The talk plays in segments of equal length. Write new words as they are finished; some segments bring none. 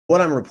What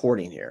I'm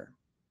reporting here,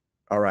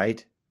 all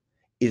right,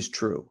 is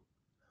true.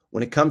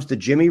 When it comes to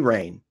Jimmy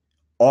Rane,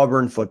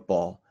 Auburn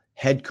football,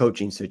 head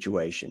coaching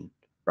situation,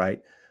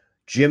 right?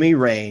 Jimmy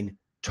Rane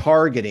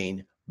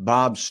targeting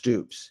Bob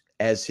Stoops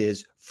as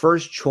his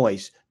first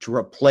choice to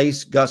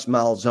replace Gus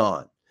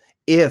Malzahn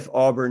if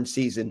Auburn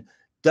season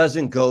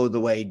doesn't go the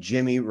way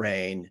Jimmy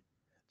Rane,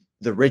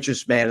 the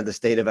richest man in the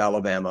state of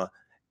Alabama,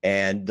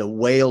 and the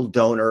whale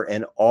donor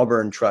and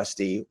Auburn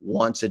trustee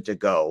wants it to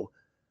go,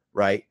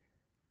 right?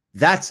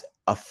 That's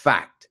a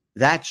fact.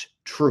 That's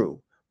true.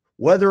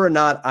 Whether or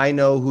not I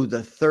know who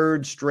the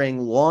third string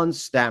lawn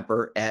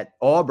snapper at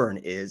Auburn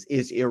is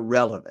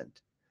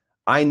irrelevant.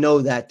 I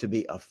know that to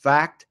be a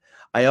fact.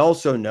 I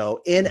also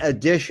know, in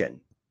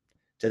addition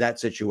to that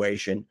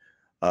situation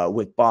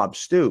with Bob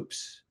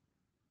Stoops,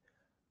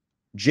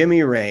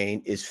 Jimmy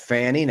Rane is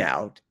fanning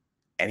out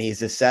and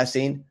he's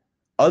assessing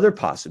other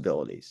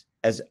possibilities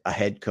as a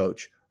head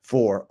coach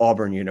for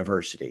Auburn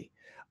University.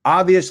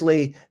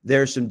 Obviously,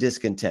 there's some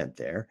discontent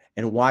there,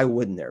 and why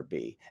wouldn't there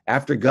be?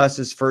 After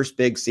Gus's first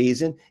big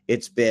season,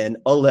 it's been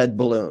a lead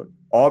balloon.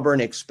 Auburn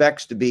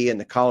expects to be in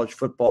the college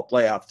football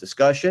playoff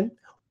discussion.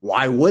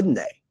 Why wouldn't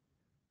they?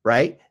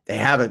 Right? They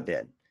haven't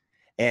been.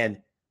 And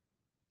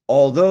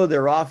although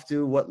they're off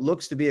to what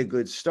looks to be a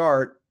good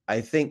start,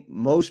 I think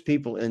most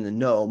people in the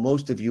know,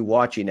 most of you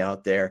watching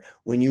out there,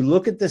 when you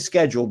look at the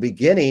schedule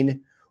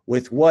beginning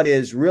with what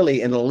is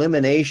really an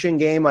elimination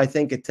game, I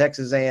think, at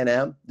Texas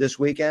A&M this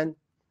weekend,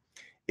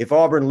 if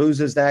Auburn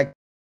loses that,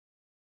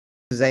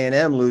 Texas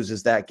A&M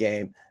loses that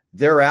game,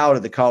 they're out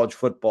of the college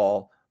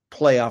football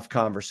playoff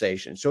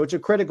conversation. So it's a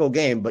critical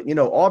game. But, you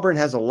know, Auburn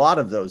has a lot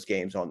of those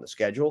games on the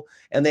schedule,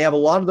 and they have a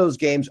lot of those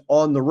games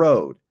on the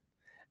road.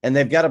 And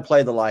they've got to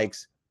play the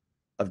likes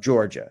of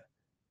Georgia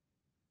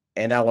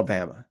and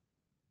Alabama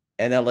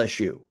and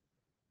LSU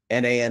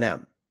and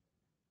A&M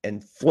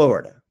and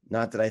Florida.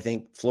 Not that I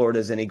think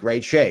Florida's any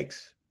great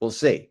shakes. We'll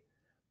see.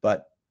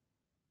 But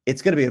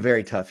it's going to be a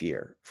very tough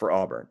year for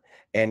Auburn.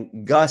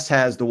 And Gus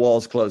has the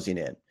walls closing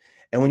in.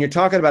 And when you're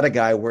talking about a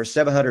guy worth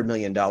 $700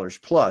 million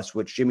plus,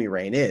 which Jimmy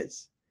Rane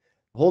is,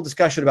 the whole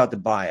discussion about the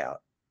buyout,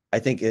 I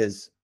think,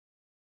 is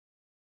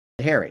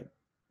herring.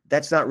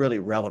 That's not really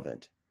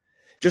relevant.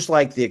 Just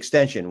like the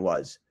extension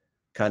was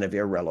kind of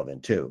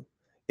irrelevant too.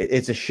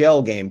 It's a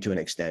shell game to an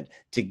extent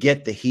to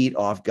get the heat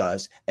off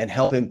Gus and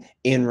help him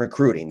in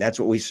recruiting. That's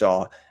what we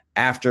saw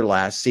after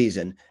last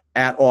season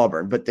at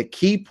Auburn. But the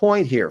key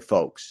point here,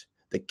 folks,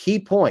 the key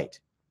point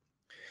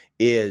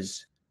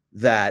is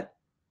that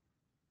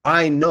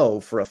I know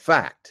for a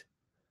fact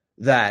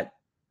that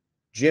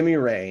Jimmy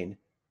Rane,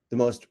 the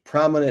most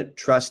prominent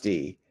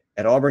trustee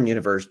at Auburn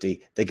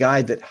University, the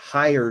guy that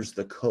hires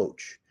the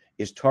coach,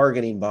 is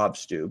targeting Bob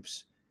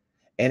Stoops.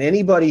 And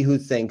anybody who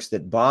thinks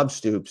that Bob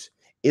Stoops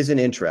isn't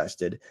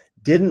interested,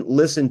 didn't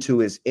listen to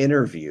his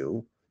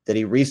interview that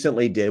he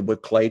recently did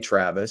with Clay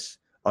Travis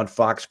on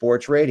Fox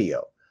Sports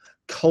Radio.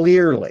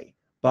 Clearly,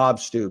 Bob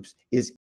Stoops is